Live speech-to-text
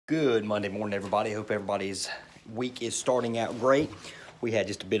Good Monday morning, everybody. Hope everybody's week is starting out great. We had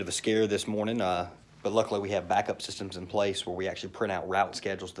just a bit of a scare this morning, but luckily we have backup systems in place where we actually print out route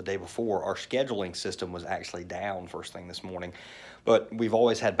schedules the day before. Our scheduling system was actually down first thing this morning, but we've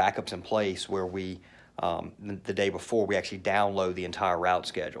always had backups in place where we, the day before, we actually download the entire route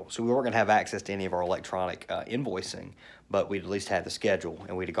schedule. So we weren't going to have access to any of our electronic invoicing, but we'd at least had the schedule,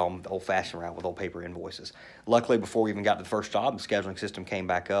 and we'd have gone the old-fashioned route with old paper invoices. Luckily, before we even got to the first job, the scheduling system came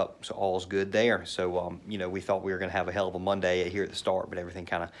back up, so all's good there. So, we thought we were going to have a hell of a Monday here at the start, but everything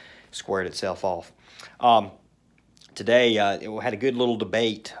kind of squared itself off. Today, we had a good little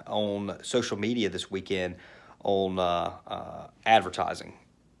debate on social media this weekend on advertising,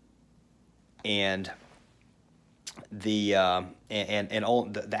 and the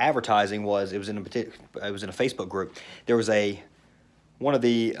advertising was it was in a Facebook group. There was one of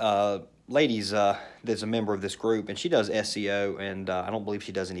the ladies that's a member of this group, and she does SEO, and I don't believe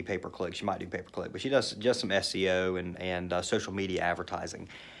she does any pay-per-click. She might do pay-per-click, but she does just some SEO and social media advertising.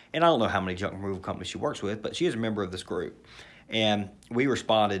 And I don't know how many junk removal companies she works with, but she is a member of this group. And we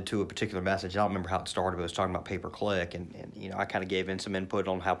responded to a particular message. I don't remember how it started, but it was talking about pay-per-click. And I kind of gave in some input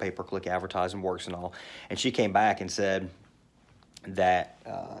on how pay-per-click advertising works and all. And she came back and said that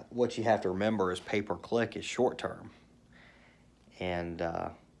what you have to remember is pay-per-click is short-term. And,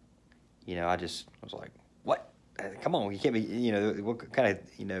 I was like, what? Come on, you can't be, what kind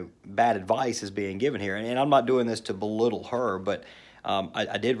of, bad advice is being given here? And I'm not doing this to belittle her, but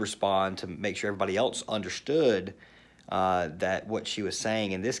I did respond to make sure everybody else understood that what she was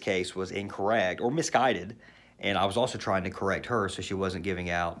saying in this case was incorrect or misguided, and I was also trying to correct her so she wasn't giving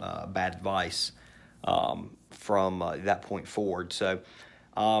out bad advice from that point forward. So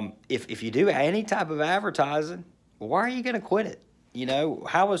if you do any type of advertising, why are you going to quit it?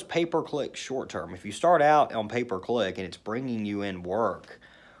 How is pay-per-click short-term? If you start out on pay-per-click and it's bringing you in work,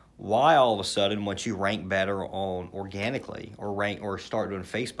 why all of a sudden, once you rank better on organically or start doing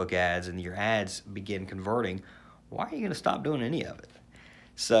Facebook ads and your ads begin converting, why are you going to stop doing any of it?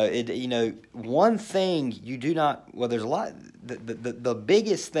 So, one thing you do not, well, there's a lot, the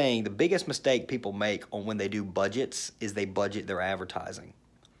biggest thing, the biggest mistake people make on when they do budgets is they budget their advertising.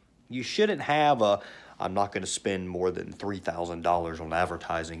 You shouldn't have I'm not going to spend more than $3,000 on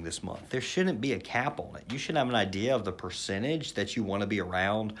advertising this month. There shouldn't be a cap on it. You should have an idea of the percentage that you want to be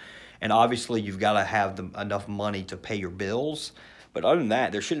around. And obviously, you've got to have enough money to pay your bills. But other than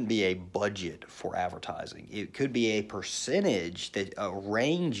that, there shouldn't be a budget for advertising. It could be a percentage, a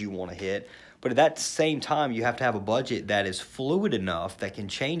range you want to hit. But at that same time, you have to have a budget that is fluid enough, that can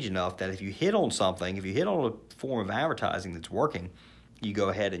change enough, that if you hit on something, if you hit on a form of advertising that's working, you go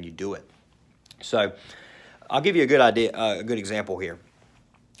ahead and you do it. So I'll give you a good example here.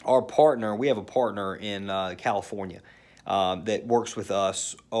 We have a partner in California that works with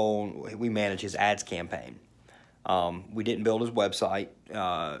us we manage his ads campaign. We didn't build his website,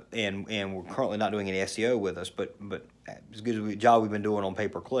 and we're currently not doing any SEO with us, but as good as the job we've been doing on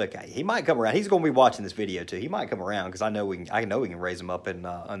pay-per-click, he might come around. He's going to be watching this video too. He might come around because I know we can raise him up in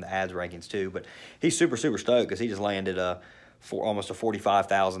on the ads rankings too. But he's super stoked because he just landed for almost a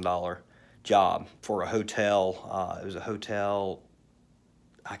 $45,000 job for a hotel. It was a hotel.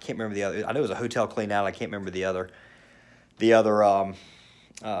 I can't remember the other. I know it was a hotel clean out. I can't remember the other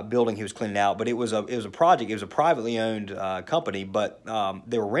building he was cleaning out. But it was a project. It was a privately owned company, but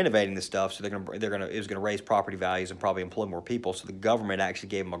they were renovating the stuff, so it was gonna raise property values and probably employ more people. So the government actually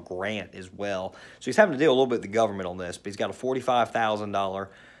gave him a grant as well. So he's having to deal a little bit with the government on this, but he's got a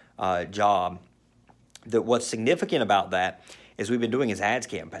 $45,000 job. What's significant about that is we've been doing his ads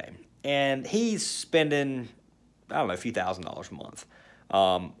campaign. And he's spending, I don't know, a few $1,000s a month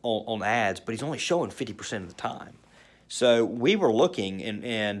on ads, but he's only showing 50% of the time. So we were looking,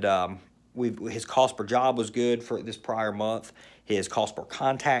 and his cost per job was good for this prior month. His cost per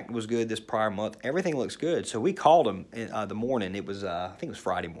contact was good this prior month. Everything looks good. So we called him the morning. It was, I think it was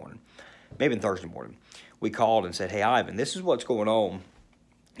Friday morning, maybe Thursday morning. We called and said, hey, Ivan, this is what's going on.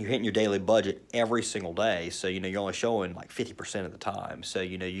 You're hitting your daily budget every single day, so, you're only showing like 50% of the time. So,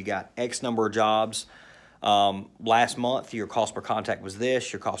 you got X number of jobs. Last month, your cost per contact was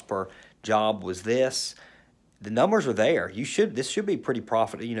this. Your cost per job was this. The numbers are there. This should be pretty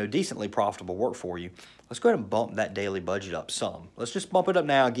decently profitable work for you. Let's go ahead and bump that daily budget up some. Let's just bump it up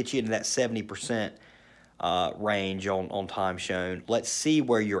now and get you into that 70% range on time shown. Let's see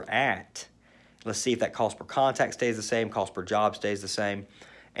where you're at. Let's see if that cost per contact stays the same, cost per job stays the same.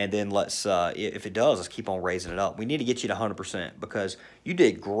 And then let's, if it does, let's keep on raising it up. We need to get you to 100% because you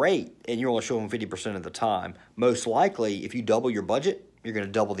did great and you're only showing 50% of the time. Most likely, if you double your budget, you're going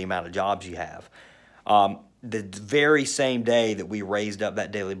to double the amount of jobs you have. the very same day that we raised up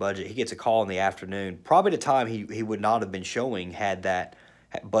that daily budget, he gets a call in the afternoon. Probably the time he would not have been showing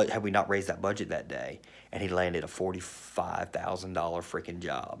but had we not raised that budget that day, and he landed a $45,000 freaking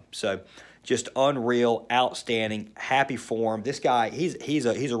job. So just unreal, outstanding, happy for him. This guy, he's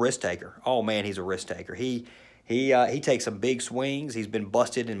a risk taker. Oh man, he's a risk taker. He takes some big swings. He's been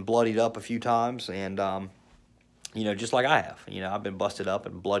busted and bloodied up a few times, and you know, just like I have. You know, I've been busted up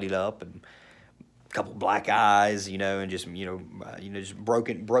and bloodied up and couple black eyes, you know, and just just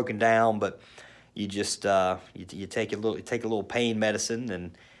broken down. But you just you take a little pain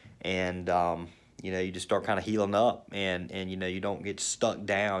medicine, and you know, you just start kind of healing up, and you know, you don't get stuck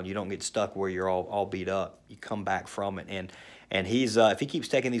down, you don't get stuck where you're all beat up. You come back from it, and he's if he keeps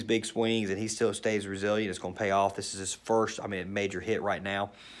taking these big swings and he still stays resilient, it's going to pay off. This is his first, major hit right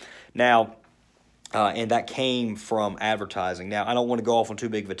now. And that came from advertising. Now, I don't want to go off on too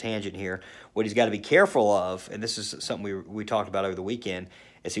big of a tangent here. What he's got to be careful of, and this is something we talked about over the weekend,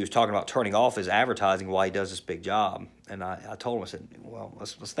 is he was talking about turning off his advertising while he does this big job. And I told him, I said, well,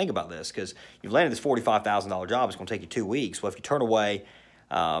 let's think about this, because you've landed this $45,000 job. It's going to take you 2 weeks. Well, if you turn away,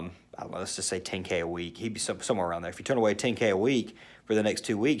 I don't know, let's just say $10K a week. He'd be somewhere around there. If you turn away $10K a week for the next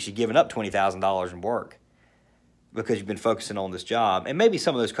 2 weeks, you're giving up $20,000 in work, because you've been focusing on this job. And maybe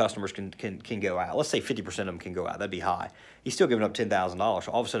some of those customers can go out. Let's say 50% of them can go out. That'd be high. He's still giving up $10,000.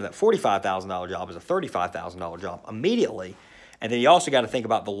 So all of a sudden, that $45,000 job is a $35,000 job immediately. And then you also got to think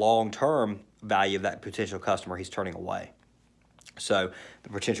about the long-term value of that potential customer he's turning away. So the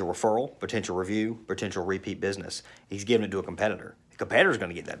potential referral, potential review, potential repeat business. He's giving it to a competitor. The competitor's going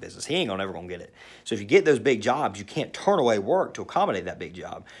to get that business. He ain't ever going to get it. So if you get those big jobs, you can't turn away work to accommodate that big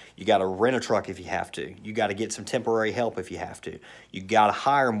job. You got to rent a truck if you have to. You got to get some temporary help if you have to. You got to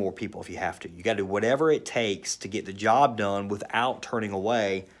hire more people if you have to. You got to do whatever it takes to get the job done without turning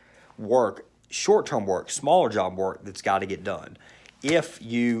away work, short-term work, smaller job work that's got to get done. If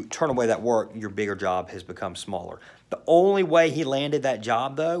you turn away that work, your bigger job has become smaller. The only way he landed that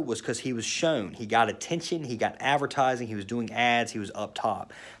job, though, was because he was shown. He got attention. He got advertising. He was doing ads. He was up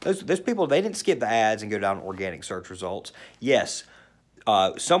top. Those people, they didn't skip the ads and go down organic search results. Yes,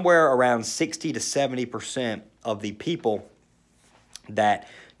 somewhere around 60 to 70% of the people that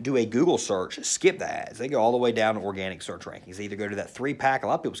do a Google search skip the ads. They go all the way down to organic search rankings. They either go to that 3-pack. A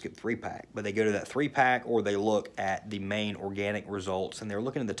lot of people skip 3-pack, but they go to that 3-pack, or they look at the main organic results, and they're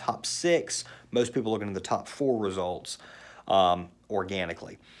looking at the top 6. Most people are looking at the top 4 results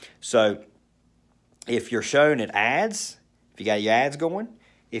organically. So if you're shown at ads, if you got your ads going,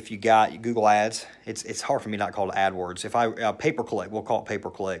 if you got Google ads, it's hard for me not to call it AdWords. If I pay-per-click, we'll call it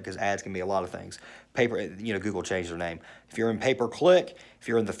pay-per-click, because ads can be a lot of things. Google changed their name. If you're in pay-per-click, if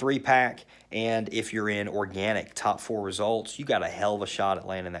you're in the 3-pack, and if you're in organic top 4 results, you got a hell of a shot at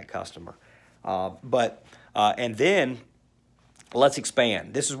landing that customer. And then let's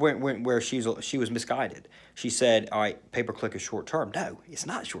expand. This is where she was misguided. She said, all right, pay-per-click is short-term. No, it's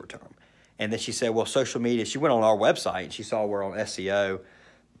not short-term. And then she said, well, social media. She went on our website, and she saw we're on SEO,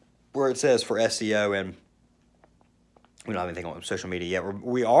 where it says for SEO, and we don't have anything on social media yet.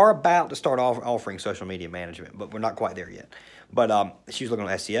 We are about to start offering social media management, but we're not quite there yet. But she was looking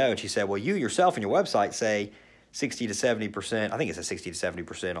on SEO, and she said, well, you yourself and your website say 60 to 70%, I think it's a 60 to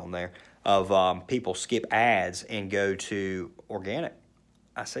 70% on there, of people skip ads and go to organic.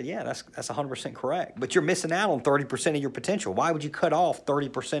 I said, yeah, that's 100% correct. But you're missing out on 30% of your potential. Why would you cut off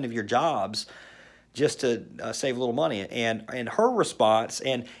 30% of your jobs just to save a little money? And her response,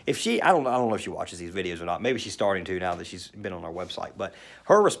 and if she, I don't know if she watches these videos or not. Maybe she's starting to now that she's been on our website. But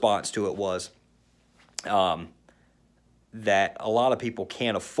her response to it was that a lot of people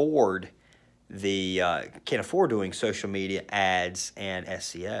can't afford doing social media ads and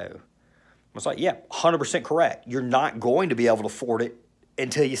SEO. I was like, yeah, 100% correct. You're not going to be able to afford it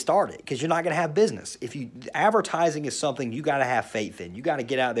until you start it, because you're not going to have business. Advertising is something you got to have faith in. You got to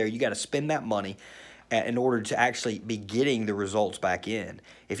get out there. You got to spend that money in order to actually be getting the results back in.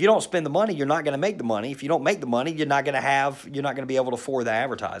 If you don't spend the money, you're not going to make the money. If you don't make the money, you're not going to be able to afford the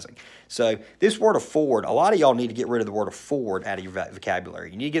advertising. So this word afford, a lot of y'all need to get rid of the word afford out of your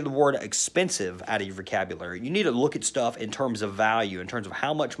vocabulary. You need to get the word expensive out of your vocabulary. You need to look at stuff in terms of value, in terms of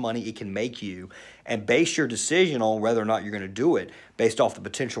how much money it can make you, and base your decision on whether or not you're going to do it based off the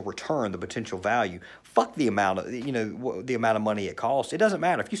potential return, the potential value. Fuck the amount of, the amount of money it costs. It doesn't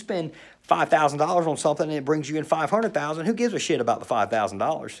matter. If you spend $5,000 on something and it brings you in $500,000, who gives a shit about the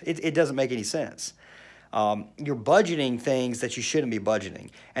 $5,000? It doesn't make any sense. You're budgeting things that you shouldn't be budgeting.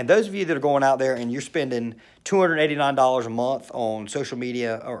 And those of you that are going out there and you're spending $289 a month on social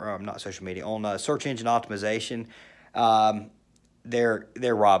media, or not social media, on search engine optimization,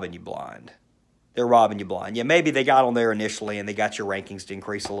 they're robbing you blind. They're robbing you blind. Yeah, maybe they got on there initially and they got your rankings to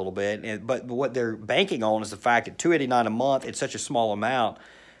increase a little bit. But what they're banking on is the fact that $289 a month, it's such a small amount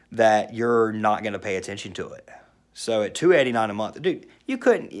that you're not going to pay attention to it. So at $289 a month, dude, you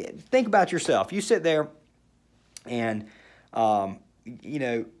couldn't think about yourself. You sit there and, you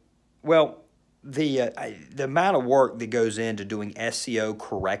know, well, the amount of work that goes into doing SEO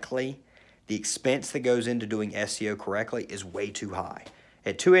correctly, the expense that goes into doing SEO correctly is way too high.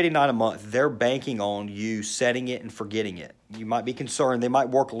 At $289 a month, they're banking on you setting it and forgetting it. You might be concerned. They might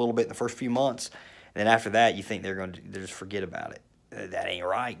work a little bit in the first few months, and then after that, you think they're going to just forget about it. That ain't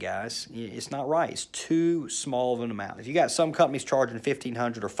right, guys. It's not right. It's too small of an amount. If you got some companies charging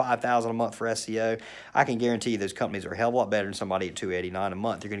 $1,500 or $5,000 a month for SEO, I can guarantee you those companies are a hell of a lot better than somebody at $289 a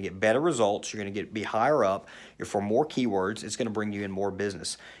month. You're going to get better results. You're going to be higher up. You're for more keywords. It's going to bring you in more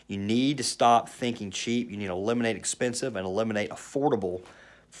business. You need to stop thinking cheap. You need to eliminate expensive and eliminate affordable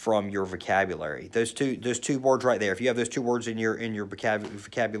from your vocabulary. Those two words right there. If you have those two words in your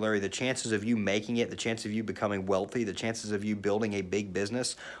vocabulary, the chances of you making it, the chances of you becoming wealthy, the chances of you building a big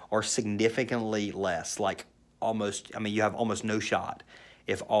business are significantly less. Like almost, I mean, you have almost no shot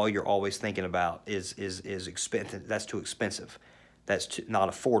if all you're always thinking about is expensive. That's too expensive. That's not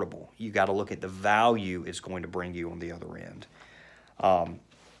affordable. You got to look at the value it's going to bring you on the other end.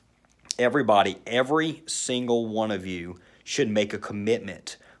 Everybody, every single one of you should make a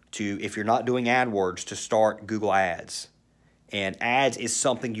commitment to, if you're not doing AdWords, to start Google Ads. And ads is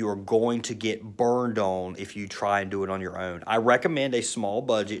something you are going to get burned on if you try and do it on your own. I recommend a small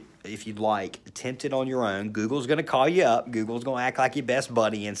budget if you'd like. Attempt it on your own. Google's going to call you up. Google's going to act like your best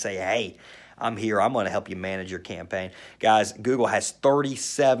buddy and say, hey, I'm here. I'm going to help you manage your campaign. Guys, Google has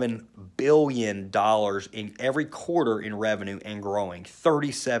 $37 billion in every quarter in revenue and growing.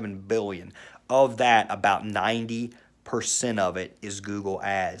 $37 billion. Of that, about 90% of it is Google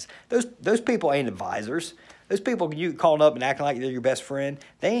Ads. Those people ain't advisors. Those people you calling up and acting like they're your best friend,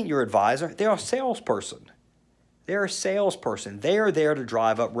 they ain't your advisor. They're a salesperson. They're a salesperson. They are there to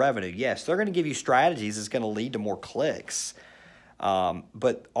drive up revenue. Yes, they're going to give you strategies that's going to lead to more clicks.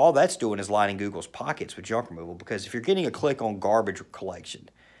 But all that's doing is lining Google's pockets with junk removal, because if you're getting a click on garbage collection,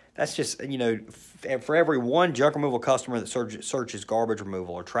 that's just, you know, for every one junk removal customer that searches garbage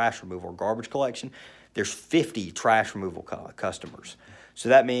removal or trash removal or garbage collection, there's 50 trash removal customers. So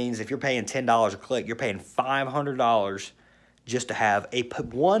that means if you're paying $10 a click, you're paying $500 just to have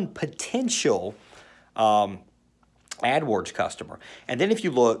one potential AdWords customer. And then if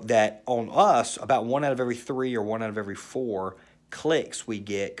you look that on us, about 1 out of every 3 or 1 out of every 4 clicks we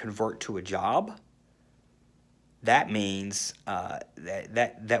get convert to a job. That means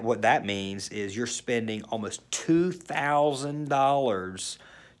what that means is you're spending almost $2,000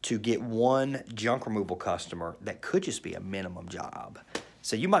 to get one junk removal customer that could just be a minimum job.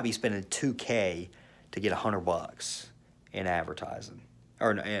 So you might be spending $2K to get $100 in advertising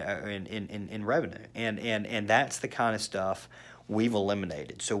or in revenue, and that's the kind of stuff we've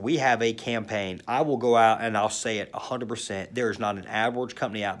eliminated. So we have a campaign. I will go out and I'll say it 100%. There is not an AdWords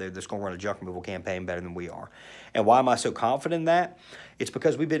company out there that's going to run a junk removal campaign better than we are. And why am I so confident in that? It's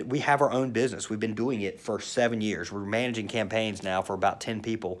because we have our own business. We've been doing it for 7 years. We're managing campaigns now for about 10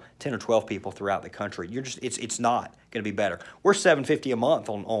 or 12 people throughout the country. It's not going to be better. We're $750 a month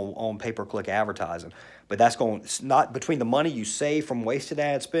on pay-per-click advertising, but it's not between the money you save from wasted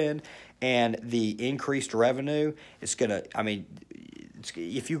ad spend and the increased revenue. It's gonna. I mean,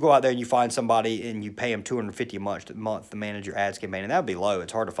 if you go out there and you find somebody and you pay them $250 a month to manage your ads campaign, and that would be low.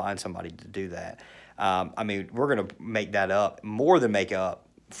 It's hard to find somebody to do that. I mean, we're going to make that up, more than make up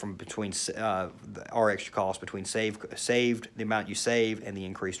from between our extra costs between saved the amount you save and the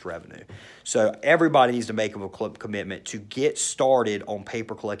increased revenue. So everybody needs to make a commitment to get started on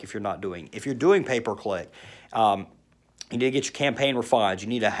pay-per-click. If you're doing pay-per-click, you need to get your campaign refined. You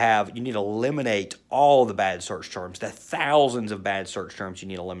need to eliminate all the bad search terms, the thousands of bad search terms you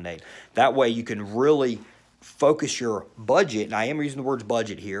need to eliminate. That way you can really focus your budget. And I am using the words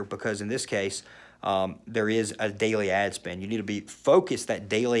budget here because in this case, there is a daily ad spend. You need to focus that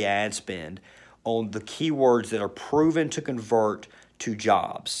daily ad spend on the keywords that are proven to convert to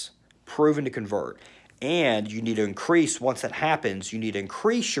jobs, proven to convert. And you need to increase, once that happens, you need to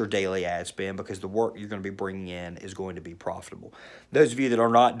increase your daily ad spend because the work you're going to be bringing in is going to be profitable. Those of you that are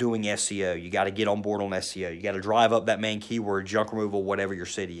not doing SEO, you got to get on board on SEO. You got to drive up that main keyword, junk removal, whatever your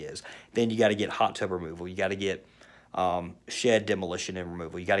city is. Then you got to get hot tub removal. You got to get shed demolition and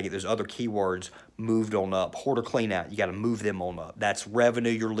removal. You got to get those other keywords moved on up. Hoarder clean out, you got to move them on up. That's revenue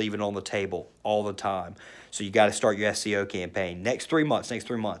you're leaving on the table all the time. So you got to start your SEO campaign next 3 months.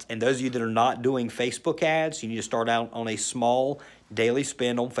 And those of you that are not doing Facebook ads, you need to start out on a small daily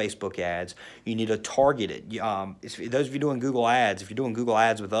spend on Facebook ads. You need to target it. Those of you doing Google ads, if you're doing Google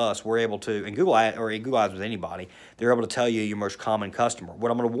ads with us, we're able to, and Google ads with anybody, they're able to tell you your most common customer.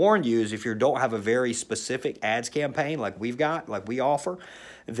 What I'm going to warn you is if you don't have a very specific ads campaign like we've got, like we offer,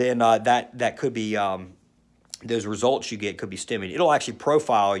 then that could be, those results you get could be stymied. It'll actually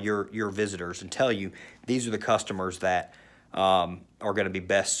profile your visitors and tell you these are the customers that are going to be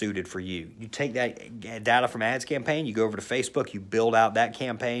best suited for you. You take that data from ads campaign, you go over to Facebook, you build out that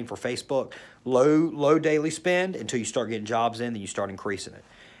campaign for Facebook, low daily spend until you start getting jobs in, then you start increasing it.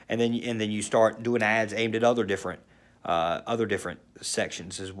 And then you start doing ads aimed at other different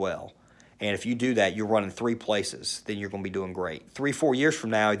sections as well. And if you do that, you're running 3 places, then you're going to be doing great. 3-4 years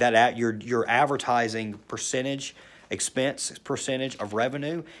from now, your advertising expense percentage of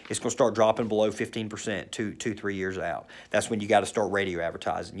revenue is going to start dropping below 15% 2-3 years out. That's when you got to start radio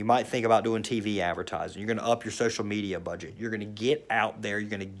advertising. You might think about doing TV advertising. You're going to up your social media budget. You're going to get out there. You're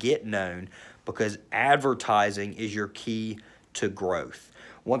going to get known because advertising is your key to growth.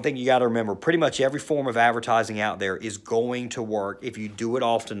 One thing you got to remember, pretty much every form of advertising out there is going to work if you do it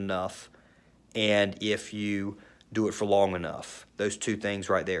often enough and if you do it for long enough. Those 2 things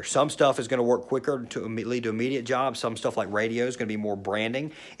right there. Some stuff is going to work quicker to lead to immediate jobs. Some stuff like radio is going to be more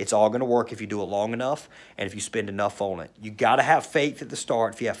branding. It's all going to work if you do it long enough and if you spend enough on it. You got to have faith at the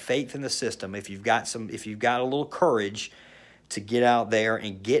start. If you have faith in the system, if you've got a little courage to get out there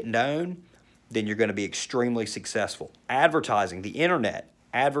and get known, then you're going to be extremely successful. Advertising, the internet,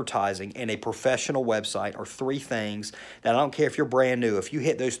 advertising, and a professional website are 3 things that I don't care if you're brand new. If you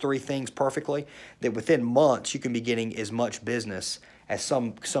hit those 3 things perfectly, that within months you can be getting as much business as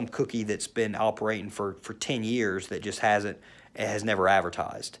some cookie that's been operating for 10 years that just has never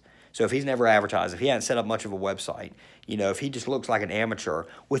advertised. So if he's never advertised, if he hasn't set up much of a website, if he just looks like an amateur,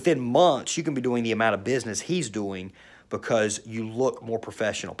 within months you can be doing the amount of business he's doing because you look more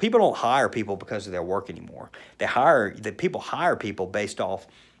professional. People don't hire people because of their work anymore. People hire people based off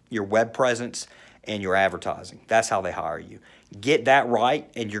your web presence and your advertising. That's how they hire you. Get that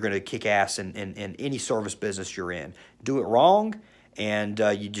right, and you're going to kick ass in any service business you're in. Do it wrong, and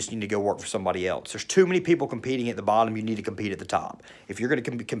you just need to go work for somebody else. There's too many people competing at the bottom. You need to compete at the top. If you're going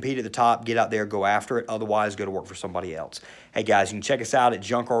to compete at the top, get out there, go after it. Otherwise, go to work for somebody else. Hey, guys, you can check us out at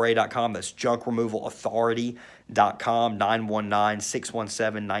junkrra.com. That's junkremovalauthority.com,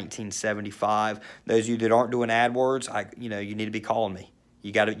 919-617-1975. Those of you that aren't doing AdWords, you need to be calling me.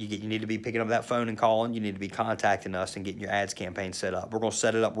 You need to be picking up that phone and calling. You need to be contacting us and getting your ads campaign set up. We're going to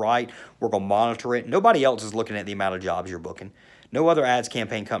set it up right. We're going to monitor it. Nobody else is looking at the amount of jobs you're booking. No other ads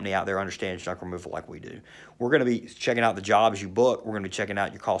campaign company out there understands junk removal like we do. We're going to be checking out the jobs you book. We're going to be checking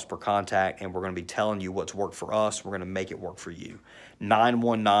out your cost per contact, and we're going to be telling you what's worked for us. We're going to make it work for you.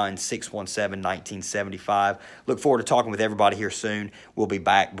 919-617-1975. Look forward to talking with everybody here soon. We'll be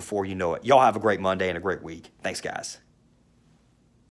back before you know it. Y'all have a great Monday and a great week. Thanks, guys.